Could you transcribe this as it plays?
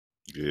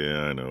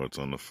Yeah, I know, it's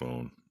on the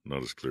phone.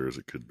 Not as clear as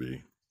it could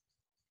be.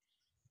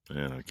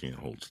 And I can't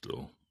hold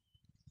still.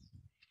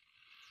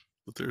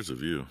 But there's a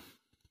view.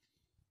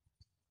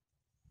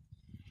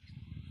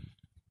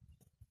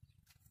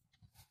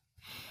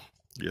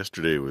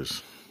 Yesterday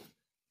was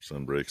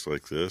sun breaks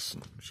like this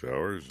and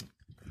showers. And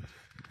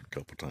a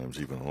couple times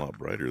even a lot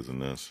brighter than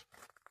this.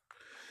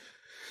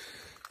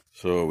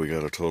 So we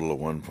got a total of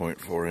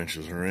 1.4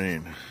 inches of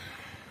rain.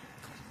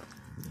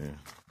 Yeah,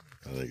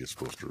 I think it's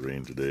supposed to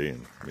rain today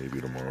and maybe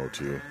tomorrow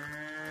too.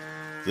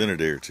 Then a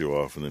day or two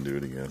off and then do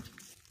it again.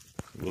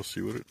 We'll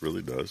see what it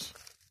really does.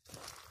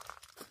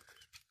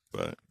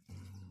 But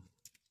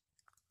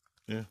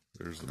yeah,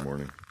 there's the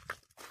morning.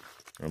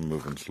 I'm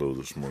moving slow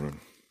this morning.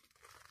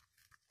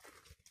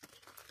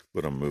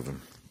 But I'm moving.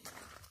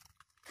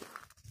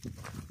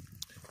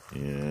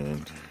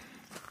 And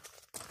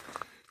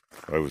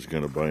I was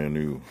going to buy a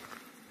new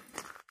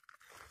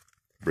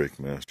brake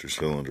master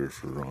cylinder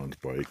for Ron's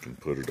bike and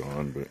put it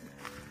on, but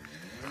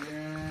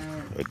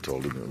I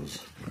told him it was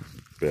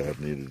bad,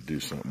 needed to do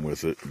something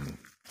with it, and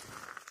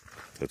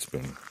that's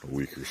been a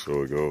week or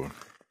so ago.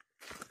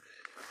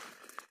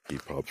 He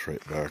pops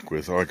right back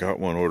with, "Oh, I got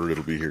one ordered,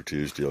 it'll be here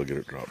Tuesday, I'll get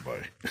it dropped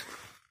by."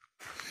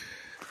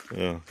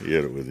 Well, he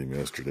had it with him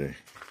yesterday.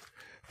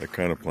 I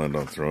kind of planned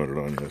on throwing it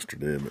on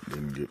yesterday, but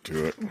didn't get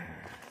to it.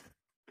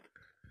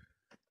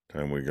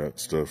 Time we got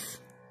stuff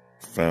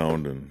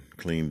found and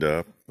cleaned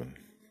up and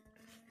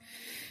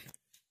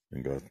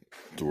got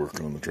to work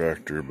on the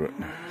tractor, but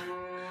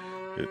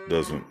it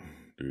doesn't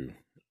do,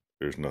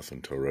 there's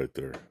nothing till right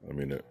there. I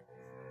mean, it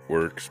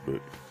works,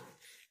 but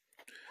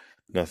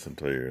nothing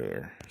till you're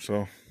there.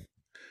 So,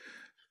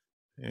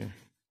 yeah,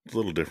 it's a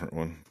little different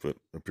one, but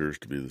appears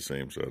to be the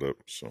same setup.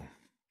 So,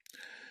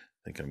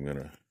 I think I'm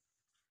gonna,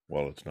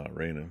 while it's not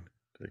raining,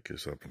 take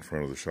this up in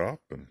front of the shop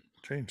and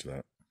change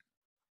that.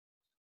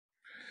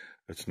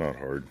 It's not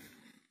hard.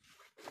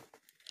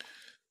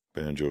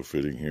 Banjo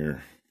fitting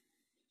here.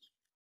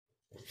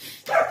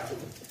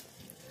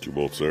 2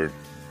 bolts there.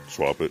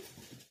 Swap it.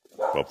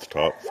 Pop the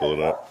top, fill it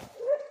up.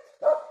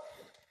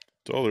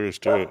 That's all there is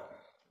to it.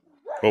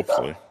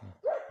 Hopefully.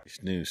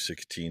 This new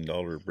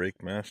 $16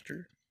 brake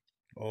master.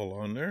 All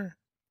on there.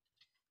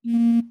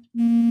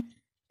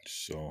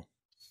 So,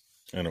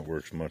 and it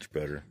works much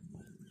better.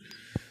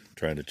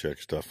 Trying to check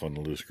stuff on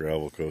the loose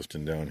gravel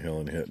coasting downhill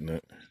and hitting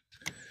it.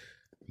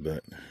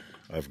 But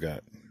I've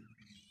got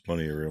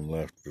plenty of room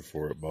left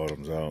before it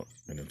bottoms out,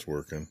 and it's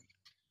working.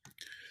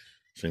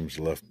 Seems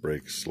the left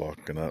brake's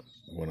locking up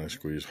when I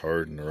squeeze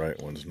hard and the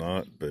right one's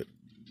not, but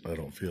I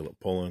don't feel it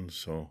pulling,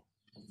 so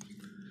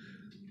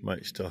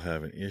might still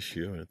have an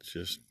issue. It's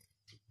just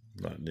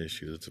not an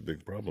issue. It's a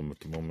big problem at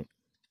the moment.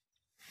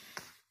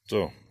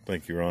 So,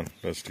 thank you, Ron.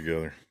 That's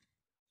together.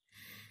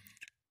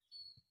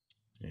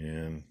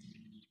 And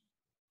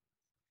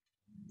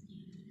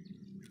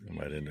I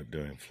might end up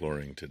doing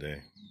flooring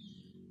today.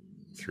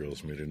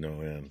 Thrills me to no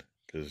end,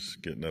 because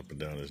getting up and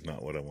down is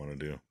not what I want to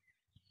do.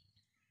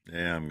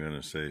 Yeah, I'm going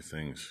to say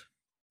things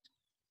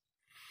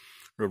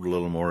rubbed a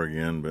little more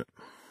again, but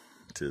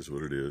it is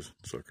what it is.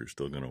 Sucker's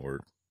still going to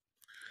work.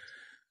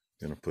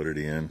 Going to put it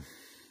in.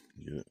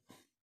 Get it.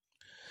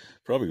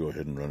 Probably go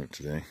ahead and run it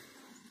today.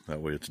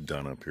 That way it's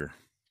done up here.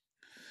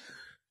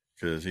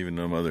 Because even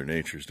though Mother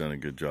Nature's done a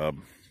good job,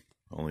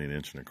 only 1.25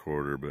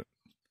 inches, but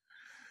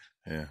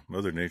yeah,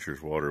 Mother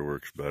Nature's water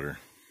works better.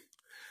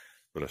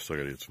 But I still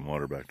got to get some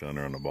water back down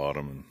there on the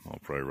bottom, and I'll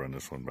probably run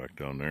this one back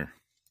down there.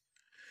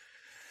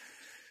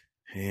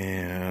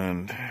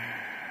 And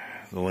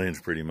the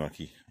lane's pretty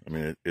mucky. I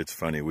mean, it's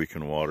funny, we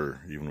can water,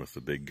 even with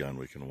the big gun,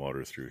 we can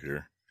water through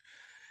here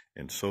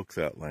and soak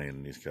that lane,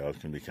 and these cows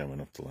can be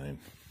coming up the lane.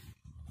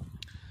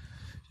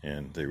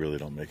 And they really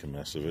don't make a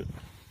mess of it.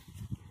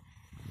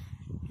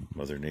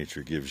 Mother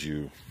Nature gives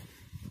you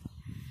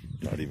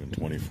not even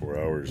 24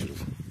 hours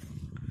of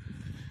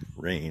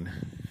rain,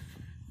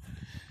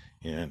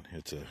 and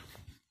it's a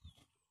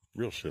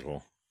real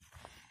shithole.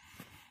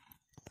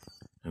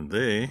 And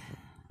they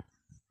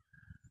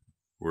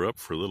were up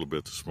for a little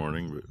bit this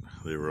morning, but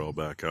they were all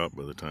back out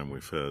by the time we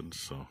fed,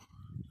 so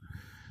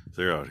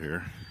they're out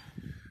here.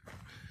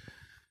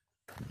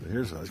 But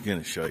here's what I was going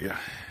to show you.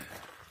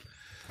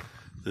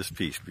 This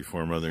piece,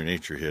 before Mother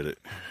Nature hit it,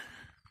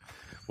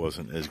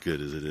 wasn't as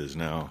good as it is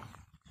now.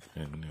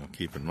 And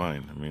keep in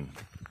mind, I mean,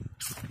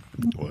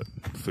 what,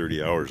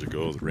 30 hours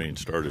ago the rain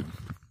started.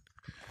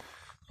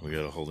 We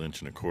got a whole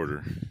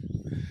 1.25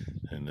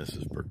 inches, and this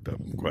has perked up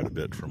quite a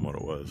bit from what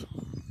it was.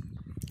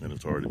 And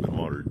it's already been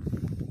watered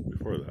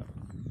before that.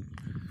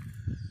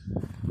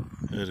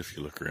 And if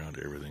you look around,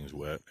 everything's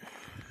wet.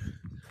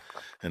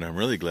 And I'm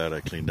really glad I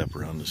cleaned up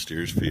around the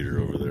steers feeder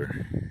over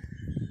there.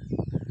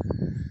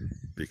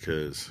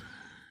 Because,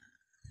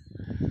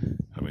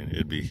 I mean,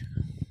 it'd be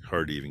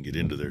hard to even get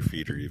into their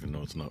feeder, even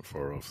though it's not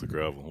far off the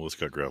gravel. Well, it's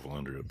got gravel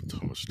under it, but so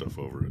much stuff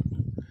over it.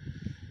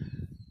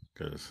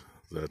 Because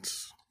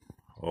that's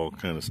all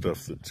kind of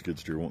stuff that skid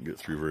steer won't get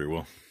through very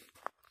well.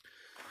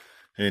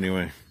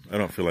 Anyway, I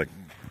don't feel like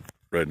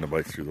riding a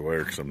bike through the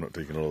wire because I'm not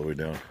taking it all the way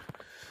down.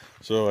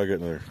 So I got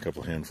another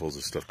couple handfuls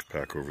of stuff to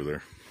pack over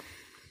there.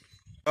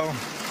 Well,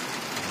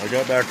 I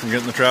got back from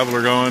getting the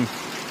Traveler going,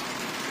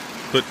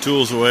 put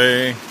tools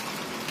away,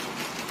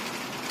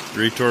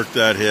 retorqued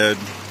that head.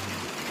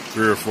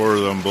 3 or 4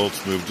 of them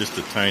bolts moved just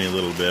a tiny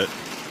little bit.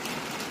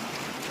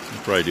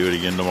 I'll probably do it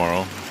again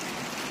tomorrow.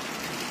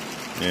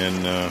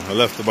 And I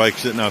left the bike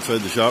sitting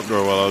outside the shop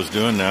door while I was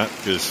doing that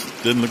because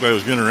it didn't look like it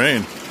was going to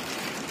rain.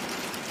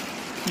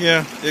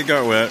 Yeah, it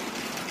got wet.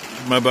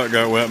 My butt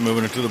got wet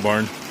moving it to the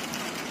barn.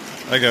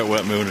 I got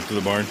wet moving it to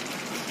the barn.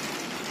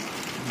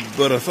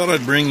 But I thought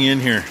I'd bring you in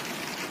here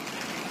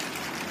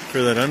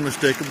for that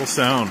unmistakable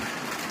sound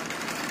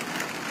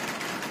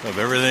of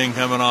everything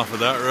coming off of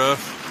that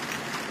roof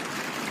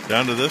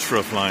down to this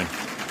roof line.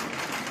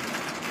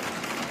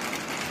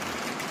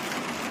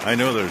 I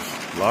know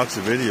there's lots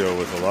of video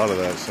with a lot of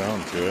that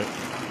sound to it.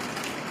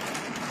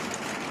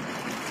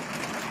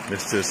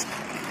 It's just,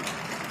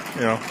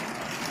 you know,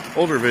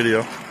 older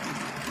video.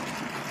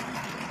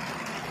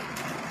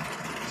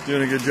 It's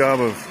doing a good job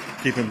of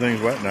keeping things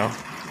wet now.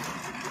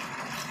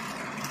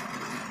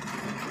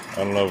 I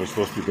don't know if it's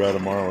supposed to be dry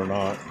tomorrow or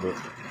not, but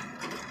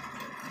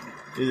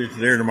either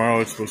today or tomorrow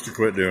it's supposed to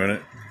quit doing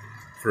it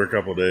for a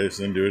couple days,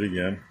 then do it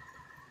again.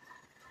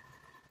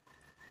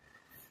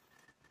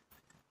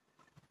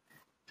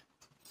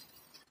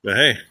 But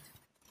hey,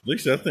 at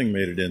least that thing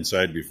made it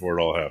inside before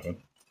it all happened.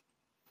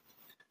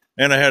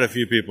 And I had a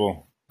few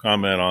people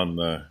comment on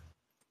the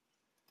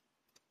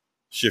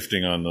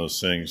shifting on those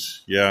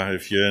things. Yeah,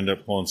 if you end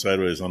up pulling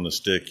sideways on the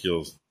stick,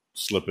 you'll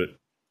slip it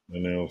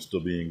and it'll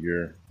still be in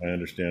gear. I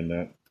understand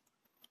that.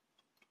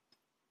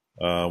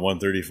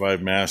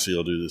 135 Massey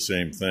will do the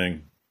same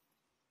thing.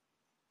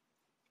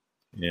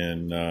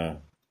 And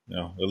you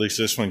know, at least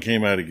this one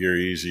came out of gear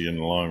easy in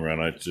the long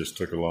run. It just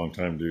took a long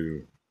time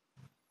to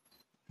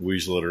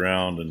weasel it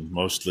around, and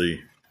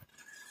mostly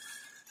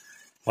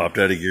popped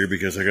out of gear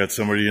because I got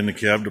somebody in the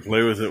cab to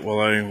play with it while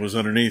I was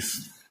underneath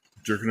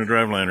jerking the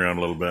driveline around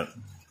a little bit.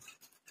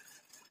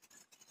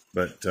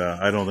 But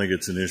I don't think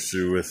it's an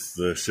issue with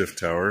the shift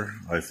tower.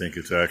 I think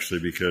it's actually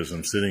because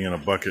I'm sitting in a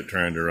bucket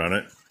trying to run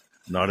it,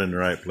 not in the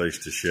right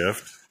place to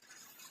shift.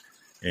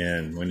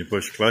 And when you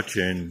push clutch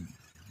in,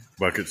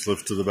 bucket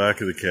slips to the back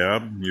of the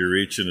cab. You're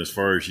reaching as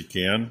far as you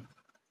can.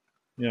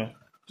 You know,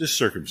 just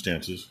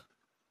circumstances.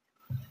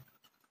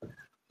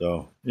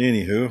 So,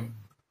 anywho.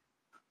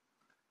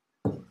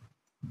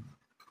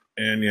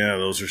 And yeah,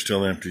 those are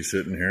still empty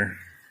sitting here.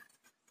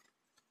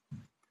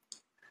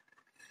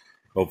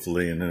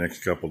 Hopefully in the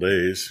next couple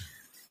days.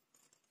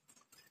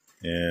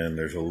 And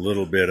there's a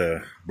little bit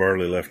of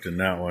barley left in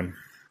that one.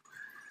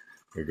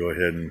 We'll go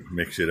ahead and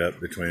mix it up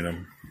between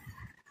them.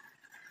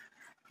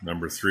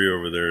 Number 3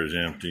 over there is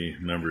empty.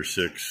 Number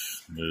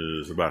 6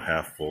 is about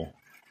half full.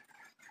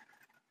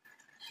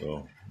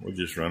 So we'll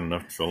just run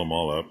enough to fill them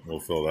all up.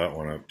 We'll fill that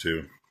one up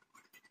too.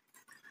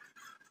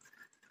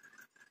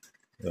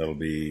 That'll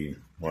be,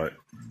 what,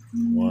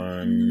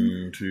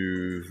 1,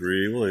 2,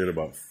 3. We'll get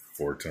about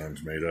 4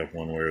 tons made up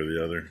one way or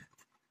the other.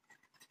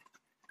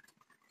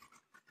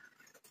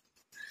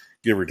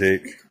 Give or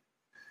take.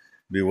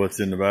 Be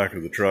what's in the back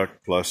of the truck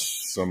plus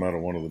some out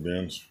of one of the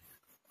bins.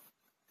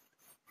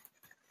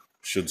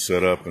 Should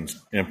set up and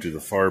empty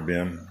the far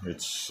bin.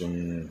 It's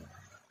some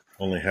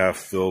only half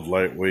filled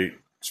lightweight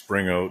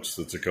spring oats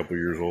that's a couple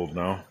years old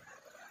now.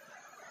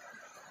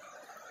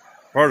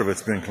 Part of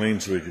it's been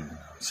cleaned so we could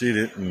seed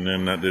it, and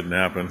then that didn't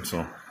happen.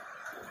 So,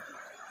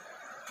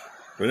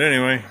 but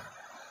anyway,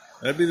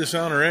 that'd be the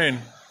sound of rain.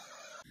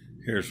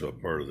 Here's what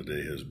part of the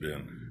day has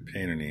been.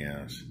 Pain in the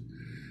ass.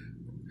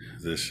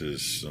 This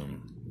is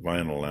some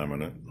vinyl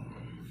laminate.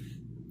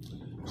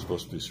 It's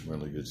supposed to be some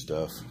really good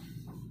stuff.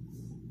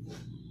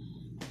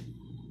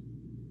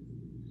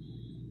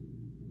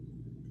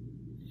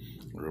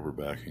 Rubber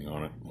backing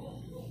on it.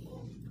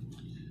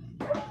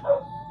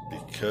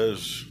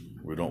 Because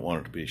we don't want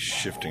it to be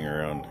shifting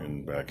around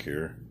in back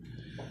here,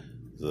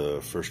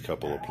 the first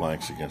couple of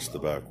planks against the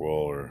back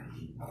wall are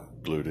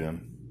glued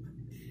in.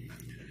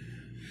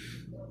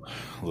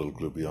 A little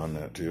glue beyond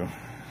that too.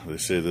 They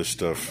say this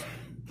stuff,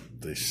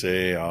 they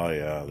say, oh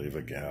yeah, leave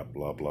a gap,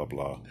 blah, blah,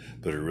 blah.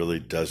 But it really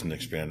doesn't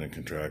expand and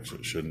contract, so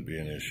it shouldn't be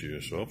an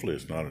issue. So hopefully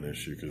it's not an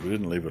issue because we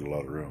didn't leave it a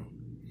lot of room.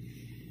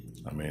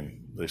 I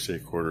mean, they say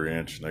 1/4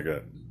 inch, and I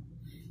got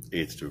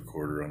 1/8 to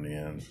 1/4 on the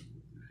ends.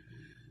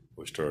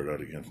 We started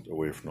out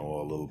away from the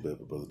wall a little bit,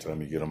 but by the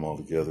time you get them all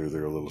together,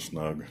 they're a little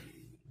snug.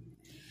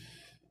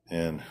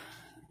 And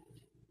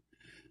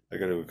I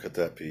got to cut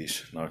that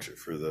piece, notch it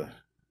for the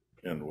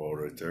end wall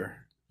right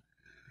there.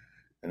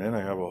 And then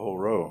I have a whole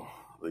row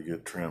that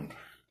get trimmed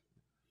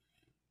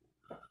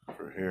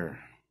for here.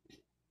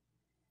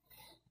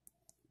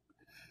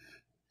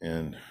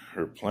 And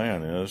her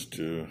plan is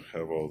to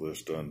have all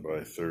this done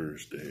by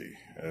Thursday.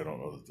 I don't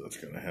know that that's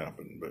going to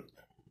happen, but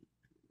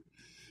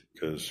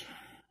because,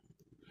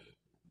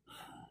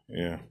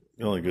 yeah,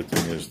 the only good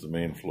thing is the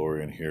main floor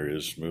in here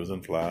is smooth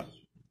and flat.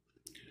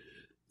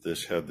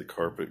 This had the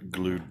carpet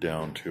glued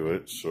down to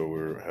it, so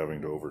we're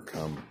having to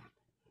overcome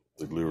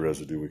the glue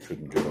residue we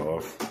couldn't get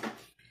off.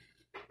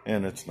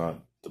 And it's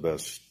not the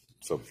best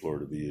subfloor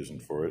to be using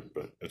for it,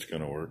 but it's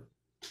going to work.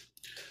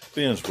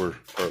 The ends were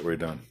partway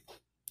done.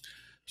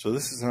 So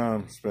this is how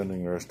I'm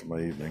spending the rest of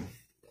my evening.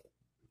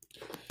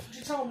 Did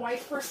you tell him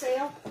wife for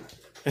sale?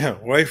 Yeah,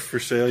 wife for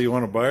sale. You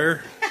want to buy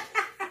her?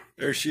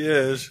 There she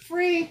is.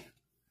 Free.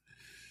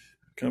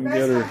 Come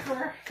get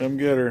her. Come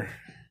get her.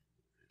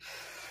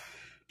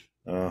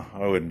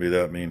 I wouldn't be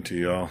that mean to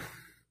y'all.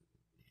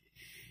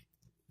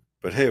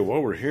 But hey,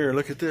 while we're here,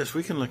 look at this.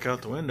 We can look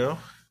out the window.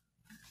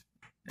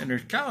 And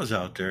there's cows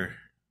out there.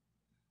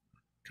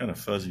 Kind of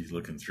fuzzy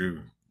looking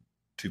through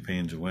 2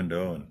 panes of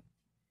window. And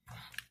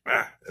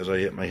as I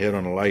hit my head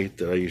on a light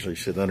that I usually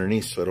sit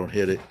underneath so I don't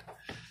hit it.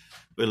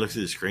 But look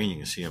through the screen, you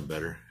can see them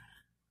better.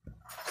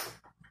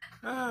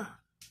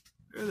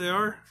 There they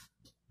are.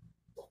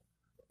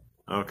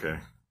 Okay.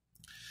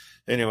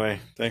 Anyway,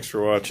 thanks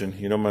for watching.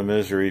 You know my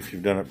misery if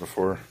you've done it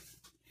before.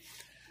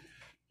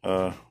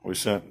 We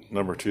sent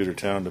number 2 to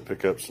town to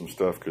pick up some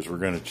stuff because we're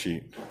going to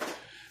cheat.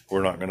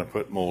 We're not going to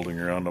put molding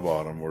around the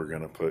bottom. We're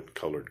going to put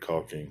colored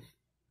caulking.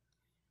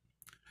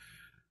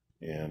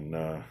 And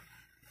the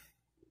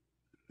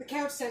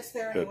couch sits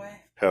there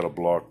anyway. Had a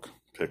block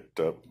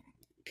picked up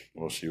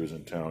while she was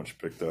in town. She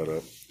picked that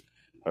up.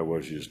 I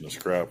was using the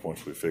scrap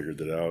once we figured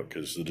it out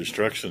because the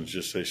instructions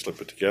just say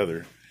slip it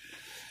together.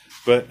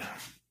 But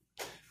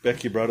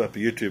Becky brought up a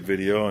YouTube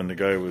video and the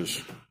guy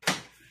was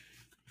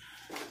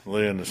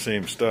laying the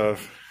same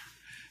stuff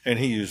and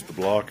he used the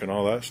block and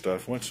all that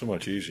stuff. Went so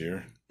much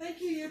easier. Thank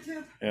you,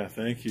 YouTube. Yeah,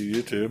 thank you,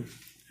 YouTube.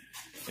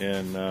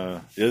 And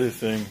the other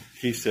thing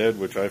he said,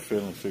 which I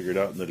finally figured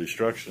out in the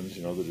instructions,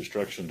 you know, the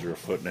instructions are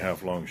 1.5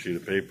 foot long sheet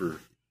of paper,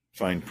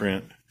 fine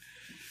print.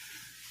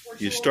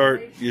 You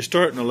start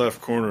in the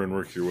left corner and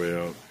work your way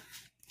out.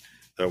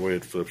 That way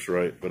it flips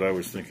right. But I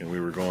was thinking we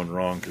were going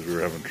wrong because we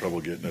were having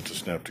trouble getting it to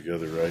snap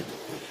together right.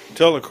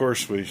 Until, of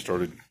course, we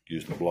started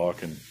using the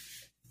block and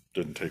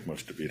didn't take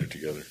much to beat it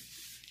together.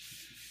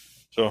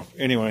 So,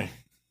 anyway,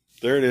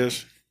 there it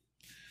is.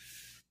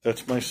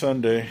 That's my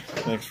Sunday.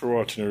 Thanks for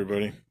watching,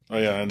 everybody. Oh,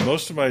 yeah, and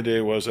most of my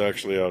day was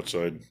actually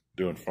outside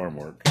doing farm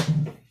work.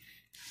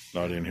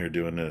 Not in here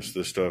doing this.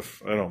 This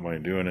stuff, I don't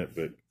mind doing it,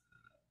 but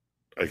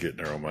I get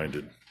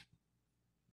narrow-minded.